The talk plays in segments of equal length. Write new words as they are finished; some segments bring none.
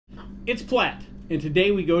It's Platt, and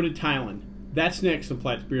today we go to Thailand. That's next on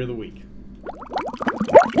Platt's Beer of the Week.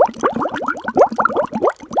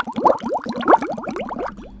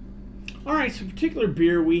 Alright, so the particular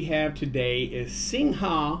beer we have today is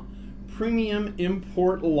Singha Premium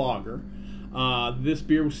Import Lager. This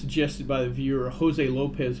beer was suggested by the viewer Jose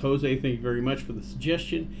Lopez. Jose, thank you very much for the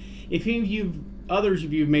suggestion. If any of you, others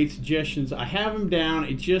of you have made suggestions, I have them down.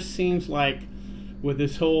 It just seems like with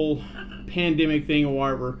this whole pandemic thing or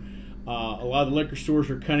whatever, a lot of the liquor stores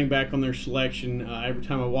are cutting back on their selection. Every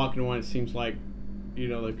time I walk into one, it seems like, you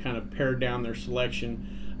know, they've kind of pared down their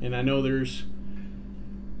selection. And I know there's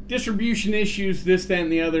distribution issues, this, that,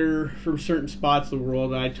 and the other from certain spots of the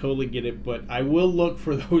world. I totally get it, but I will look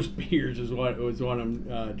for those beers is what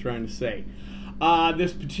I'm trying to say.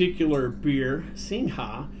 This particular beer,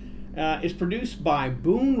 Singha, is produced by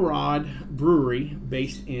Boon Rawd Brewery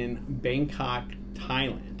based in Bangkok,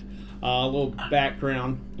 Thailand. A little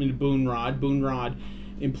background into Boon Rawd. Boon Rawd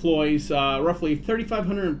employs roughly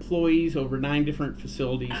 3,500 employees over 9 different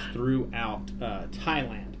facilities throughout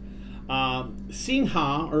Thailand.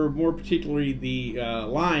 Singha, or more particularly the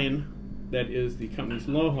lion that is the company's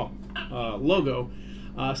logo,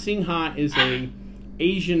 Singha is a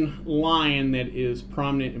Asian lion that is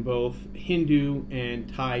prominent in both Hindu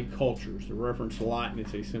and Thai cultures. They're referenced a lot, and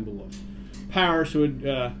it's a symbol of power, so it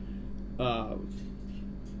would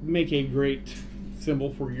make a great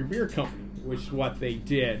symbol for your beer company, which is what they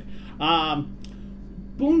did. Boon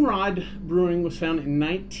Rawd Brewing was founded in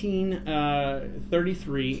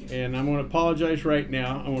 1933, and I'm going to apologize right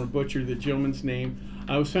now. I'm going to butcher the gentleman's name.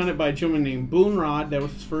 It was founded by a gentleman named Boon Rawd. That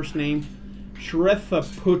was his first name,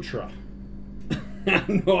 Shrethaputra.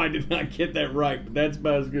 No, I did not get that right, but that's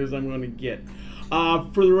about as good as I'm going to get.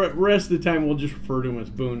 For the rest of the time, we'll just refer to him as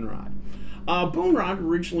Boon Rawd. Boon Rawd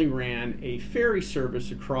originally ran a ferry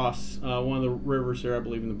service across one of the rivers there, I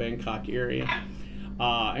believe in the Bangkok area,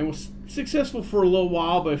 and was successful for a little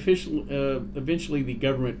while, but eventually the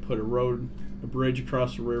government put a bridge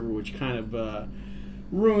across the river, which kind of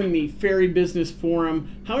ruined the ferry business for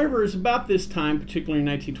him. However, it was about this time, particularly in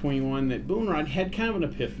 1921, that Boon Rawd had kind of an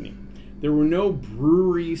epiphany. There were no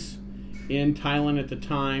breweries in Thailand at the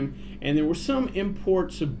time, and there were some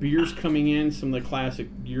imports of beers coming in, some of the classic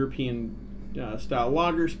European style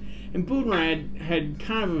lagers, and Boon Rawd had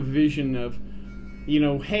kind of a vision of, you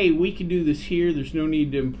know, hey, we can do this here, there's no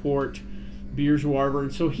need to import beers or whatever.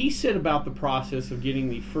 And so he set about the process of getting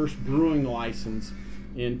the first brewing license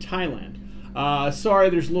in Thailand. Sorry,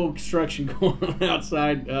 there's a little construction going on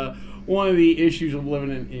outside. One of the issues of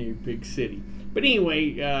living in a big city. But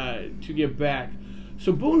anyway, to get back,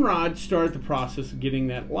 so Boon Rawd started the process of getting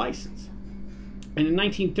that license. And in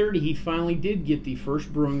 1930, he finally did get the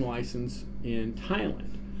first brewing license in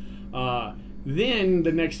Thailand. Then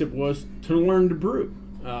the next step was to learn to brew.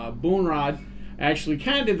 Boon Rawd actually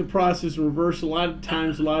kind of did the process in reverse. A lot of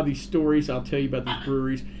times, a lot of these stories I'll tell you about these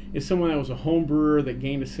breweries is someone that was a home brewer that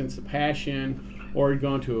gained a sense of passion, or had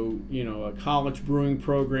gone to a college brewing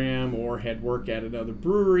program, or had worked at another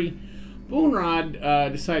brewery. Boon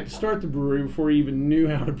Rawd decided to start the brewery before he even knew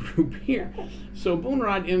how to brew beer. So Boon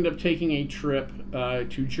Rawd ended up taking a trip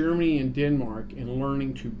to Germany and Denmark and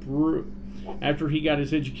learning to brew. After he got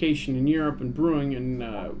his education in Europe and brewing, and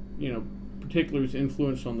particularly his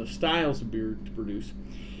influence on the styles of beer to produce,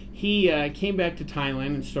 he came back to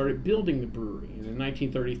Thailand and started building the brewery. And in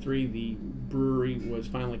 1933, the brewery was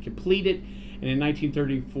finally completed, and in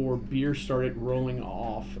 1934, beer started rolling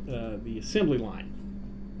off the assembly line.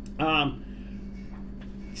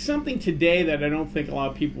 Something today that I don't think a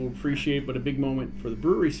lot of people appreciate, but a big moment for the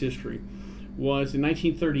brewery's history, was in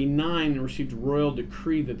 1939 they received a royal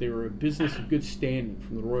decree that they were a business of good standing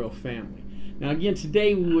from the royal family. Now again,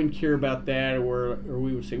 today we wouldn't care about that, or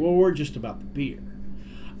we would say, well, we're just about the beer.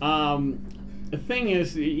 The thing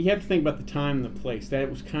is, you have to think about the time and the place. That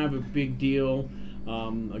was kind of a big deal.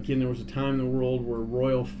 Again, there was a time in the world where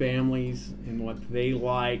royal families and what they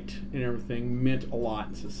liked and everything meant a lot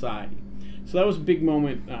in society. So that was a big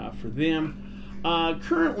moment for them.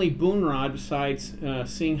 Currently, Boon Rawd, besides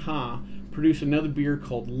Singha, produce another beer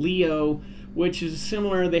called Leo, which is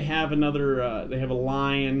similar. They have another. They have a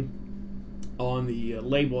lion on the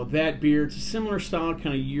label of that beer. It's a similar style,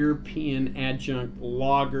 kind of European adjunct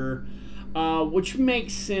lager, which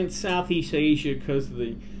makes sense. Southeast Asia, because of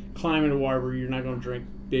the climate or whatever, you're not going to drink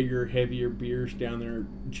bigger, heavier beers down there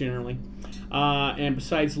generally. And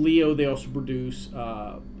besides Leo, they also produce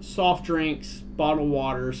soft drinks, bottled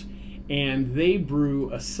waters, and they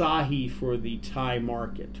brew Asahi for the Thai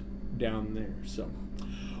market down there. So,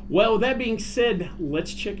 well, with that being said,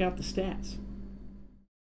 let's check out the stats.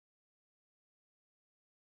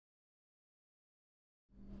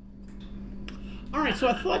 All right, so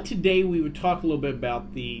I thought today we would talk a little bit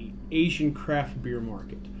about the Asian craft beer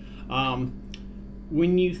market.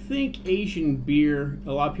 When you think Asian beer,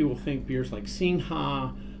 a lot of people think beers like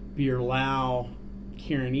Singha, Beer Lao,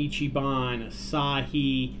 Kirin Ichiban,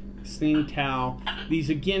 Asahi, Tsingtao. These,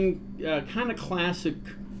 again, kind of classic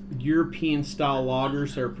European-style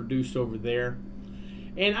lagers that are produced over there.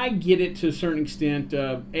 And I get it to a certain extent.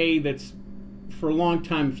 A, that's for a long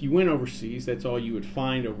time, if you went overseas, that's all you would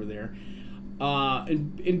find over there.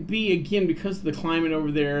 And B, again, because of the climate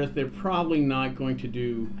over there, they're probably not going to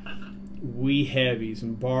do wee heavies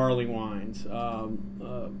and barley wines.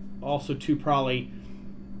 Also, too, probably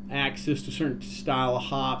access to a certain style of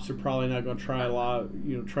hops. They're probably not going to try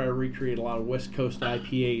to recreate a lot of West Coast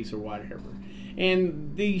IPAs or whatever.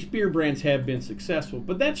 And these beer brands have been successful,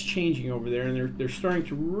 but that's changing over there, and they're starting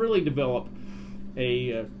to really develop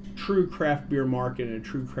a true craft beer market and a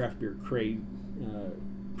true craft beer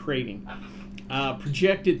craving.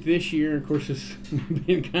 Projected this year, of course, it's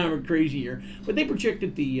been kind of a crazy year, but they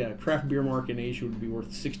projected the craft beer market in Asia would be worth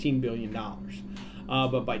 $16 billion.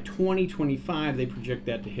 But by 2025, they project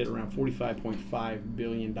that to hit around $45.5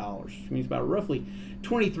 billion, which means about roughly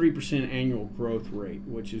 23% annual growth rate,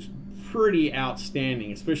 which is pretty outstanding,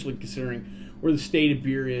 especially considering where the state of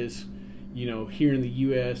beer is, here in the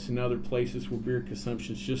U.S. and other places where beer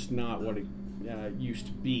consumption is just not what it used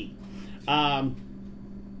to be.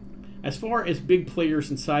 As far as big players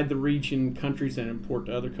inside the region, countries that export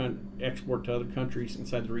to other countries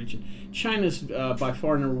inside the region, China's by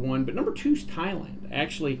far number one, but number two is Thailand.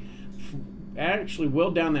 Actually, well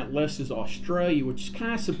down that list is Australia, which is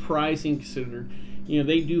kind of surprising considered,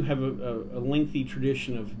 they do have a lengthy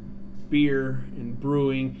tradition of beer and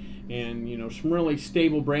brewing, and some really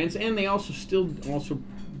stable brands, and they also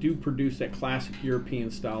do produce that classic European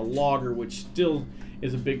style lager, which still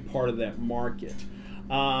is a big part of that market.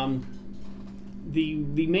 The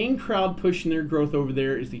main crowd pushing their growth over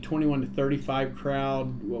there is the 21 to 35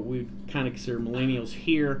 crowd, what we kind of consider millennials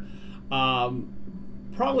here.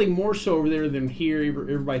 Probably more so over there than here.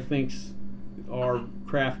 Everybody thinks our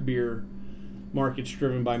craft beer market's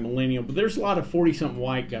driven by millennial, but there's a lot of 40-something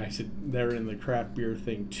white guys that are in the craft beer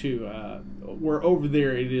thing too. Where over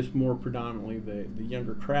there it is more predominantly the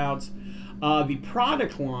younger crowds. The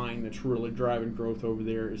product line that's really driving growth over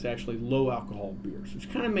there is actually low alcohol beers,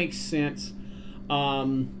 which kind of makes sense.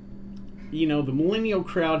 The millennial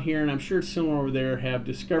crowd here, and I'm sure it's similar over there, have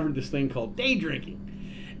discovered this thing called day drinking.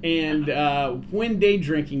 And when day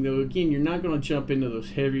drinking, though, again, you're not going to jump into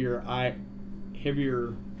those heavier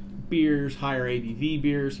beers, higher ABV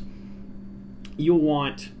beers. You'll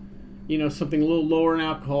want, something a little lower in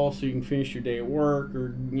alcohol so you can finish your day at work or,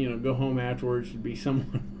 go home afterwards to be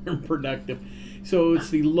somewhat productive. So it's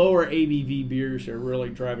the lower ABV beers that are really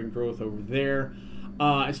driving growth over there.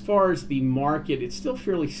 As far as the market, it's still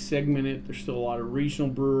fairly segmented. There's still a lot of regional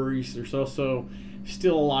breweries. There's also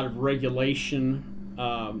still a lot of regulation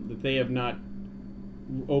that they have not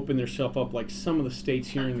opened themselves up like some of the states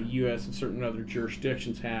here in the U.S. and certain other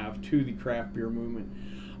jurisdictions have to the craft beer movement.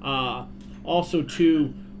 Also,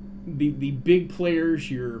 too, the big players,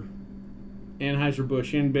 your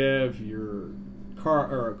Anheuser-Busch InBev, your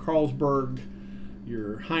Carlsberg,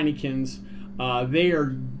 your Heinekens, they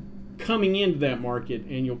are coming into that market,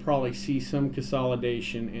 and you'll probably see some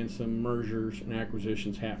consolidation and some mergers and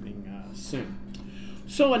acquisitions happening soon.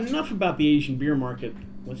 So enough about the Asian beer market.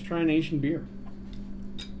 Let's try an Asian beer.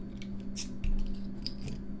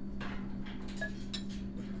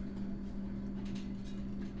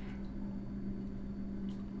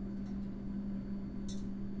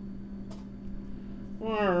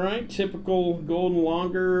 Alright, typical golden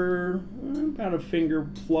lager, about a finger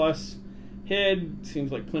plus head.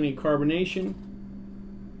 Seems like plenty of carbonation.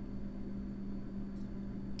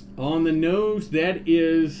 On the nose, that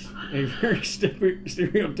is a very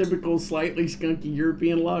stereotypical, slightly skunky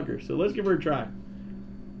European lager. So let's give her a try.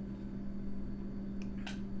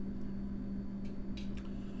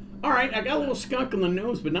 Alright, I got a little skunk on the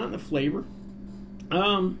nose, but not in the flavor.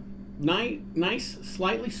 Nice,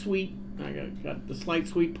 slightly sweet. I got the slight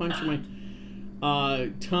sweet punch in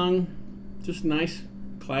my tongue. Just nice,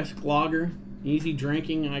 classic lager. Easy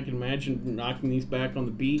drinking. I can imagine knocking these back on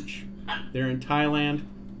the beach. They're in Thailand.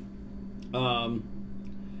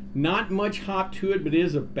 Not much hop to it, but it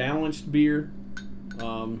is a balanced beer.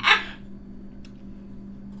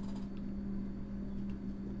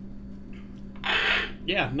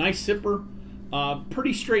 Yeah, nice sipper.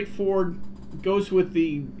 Pretty straightforward. Goes with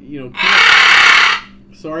the,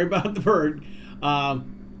 sorry about the bird.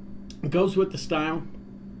 Goes with the style.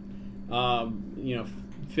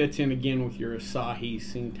 Fits in again with your Asahi,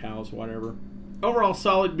 Tsingtaos, whatever. Overall,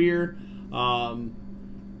 solid beer. But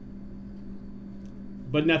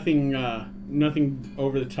nothing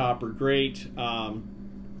over the top or great.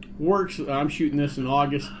 Works. I'm shooting this in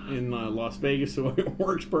August in Las Vegas, so it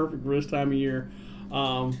works perfect for this time of year.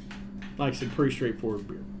 Like I said, pretty straightforward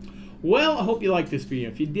beer. Well, I hope you liked this video.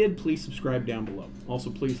 If you did, please subscribe down below. Also,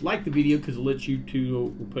 please like the video because it lets you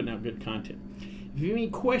know we're putting out good content. If you have any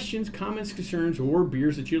questions, comments, concerns, or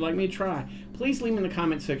beers that you'd like me to try, please leave them in the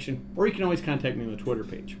comment section, or you can always contact me on the Twitter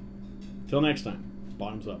page. Until next time,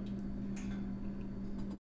 bottoms up.